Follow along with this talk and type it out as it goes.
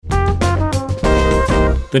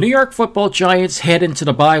The New York Football Giants head into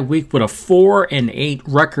the bye week with a 4-8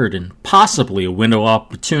 record and possibly a window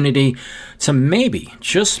opportunity to maybe,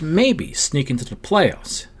 just maybe, sneak into the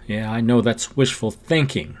playoffs. Yeah, I know that's wishful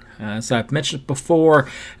thinking. As I've mentioned before,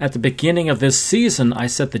 at the beginning of this season, I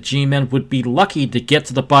said the G-Men would be lucky to get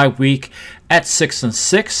to the bye week at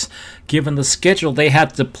 6-6, given the schedule they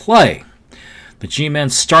had to play. The G-Men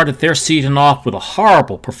started their season off with a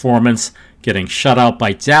horrible performance, getting shut out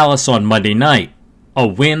by Dallas on Monday night. A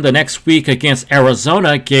win the next week against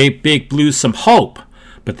Arizona gave Big Blue some hope,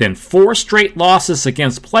 but then 4 straight losses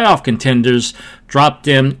against playoff contenders dropped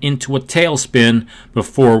them into a tailspin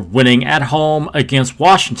before winning at home against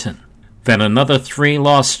Washington. Then another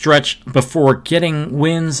 3-loss stretch before getting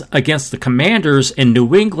wins against the Commanders in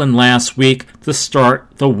New England last week to start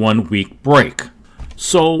the 1-week break.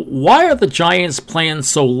 So why are the Giants playing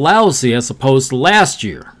so lousy as opposed to last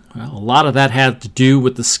year? Well, a lot of that had to do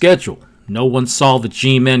with the schedule. No one saw the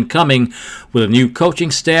G-Men coming with a new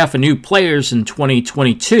coaching staff and new players in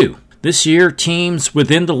 2022. This year, teams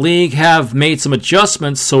within the league have made some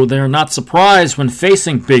adjustments, so they're not surprised when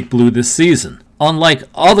facing Big Blue this season. Unlike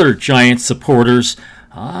other Giants supporters,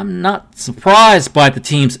 I'm not surprised by the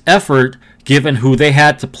team's effort given who they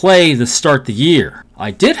had to play to start the year.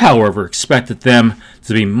 I did, however, expect them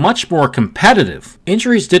to be much more competitive.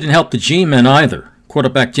 Injuries didn't help the G-Men either.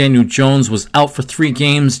 Quarterback Daniel Jones was out for 3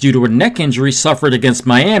 games due to a neck injury suffered against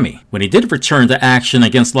Miami. When he did return to action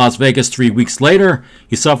against Las Vegas 3 weeks later,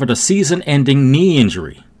 he suffered a season-ending knee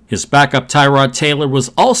injury. His backup Tyrod Taylor was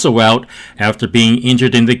also out after being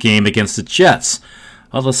injured in the game against the Jets.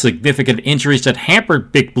 Other significant injuries that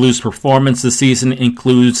hampered Big Blue's performance this season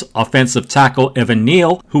includes offensive tackle Evan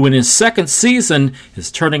Neal, who in his second season is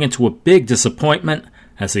turning into a big disappointment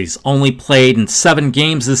as he's only played in 7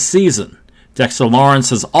 games this season. Dexter Lawrence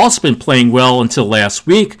has also been playing well until last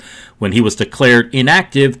week when he was declared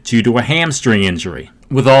inactive due to a hamstring injury.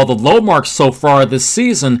 With all the low marks so far this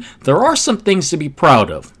season, there are some things to be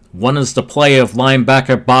proud of. One is the play of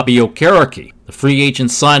linebacker Bobby Okereke. The free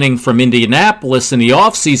agent signing from Indianapolis in the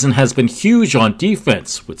offseason has been huge on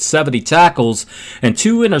defense, with 70 tackles and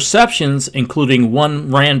 2 interceptions, including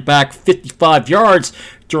one ran back 55 yards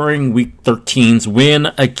during Week 13's win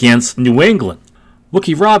against New England.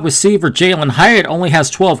 Rookie wide receiver Jalen Hyatt only has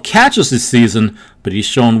 12 catches this season, but he's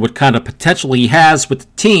shown what kind of potential he has with the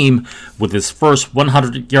team with his first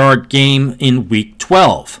 100-yard game in Week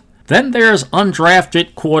 12. Then there's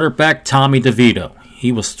undrafted quarterback Tommy DeVito.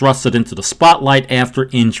 He was thrusted into the spotlight after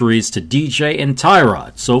injuries to DJ and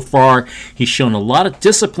Tyrod. So far, he's shown a lot of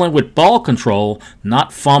discipline with ball control,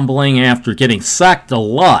 not fumbling after getting sacked a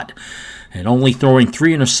lot, and only throwing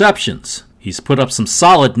 3 interceptions. He's put up some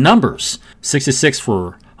solid numbers, 66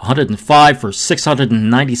 for 105 for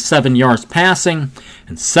 697 yards passing,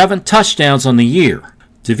 and 7 touchdowns on the year.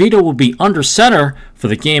 DeVito will be under center for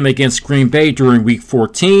the game against Green Bay during Week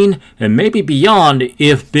 14, and maybe beyond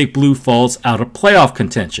if Big Blue falls out of playoff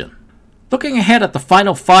contention. Looking ahead at the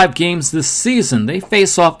final 5 games this season, they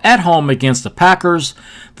face off at home against the Packers,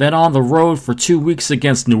 then on the road for 2 weeks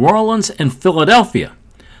against New Orleans and Philadelphia.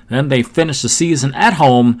 Then they finish the season at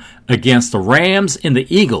home against the Rams and the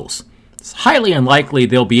Eagles. It's highly unlikely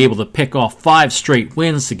they'll be able to pick off 5 straight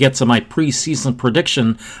wins to get to my preseason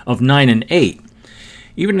prediction of 9-8.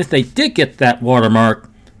 Even if they did get that watermark,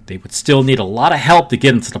 they would still need a lot of help to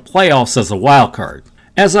get into the playoffs as a wild card.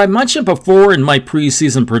 As I mentioned before in my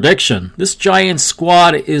preseason prediction, this Giants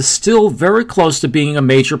squad is still very close to being a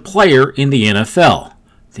major player in the NFL.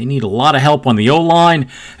 They need a lot of help on the O-line,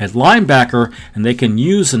 at linebacker, and they can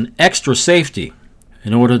use an extra safety.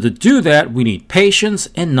 In order to do that, we need patience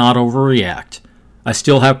and not overreact. I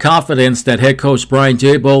still have confidence that head coach Brian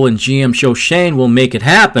Daboll and GM Joe Schoen will make it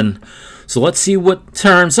happen, so let's see what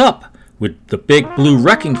turns up with the Big Blue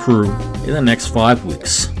Wrecking Crew in the next 5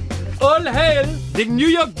 weeks. All hail the New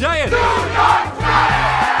York Giants! New York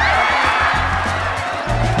Giants!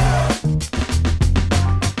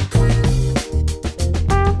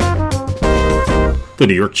 The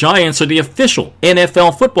New York Giants are the official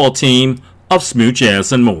NFL football team of Smooth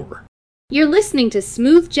Jazz and More. You're listening to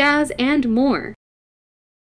Smooth Jazz and More.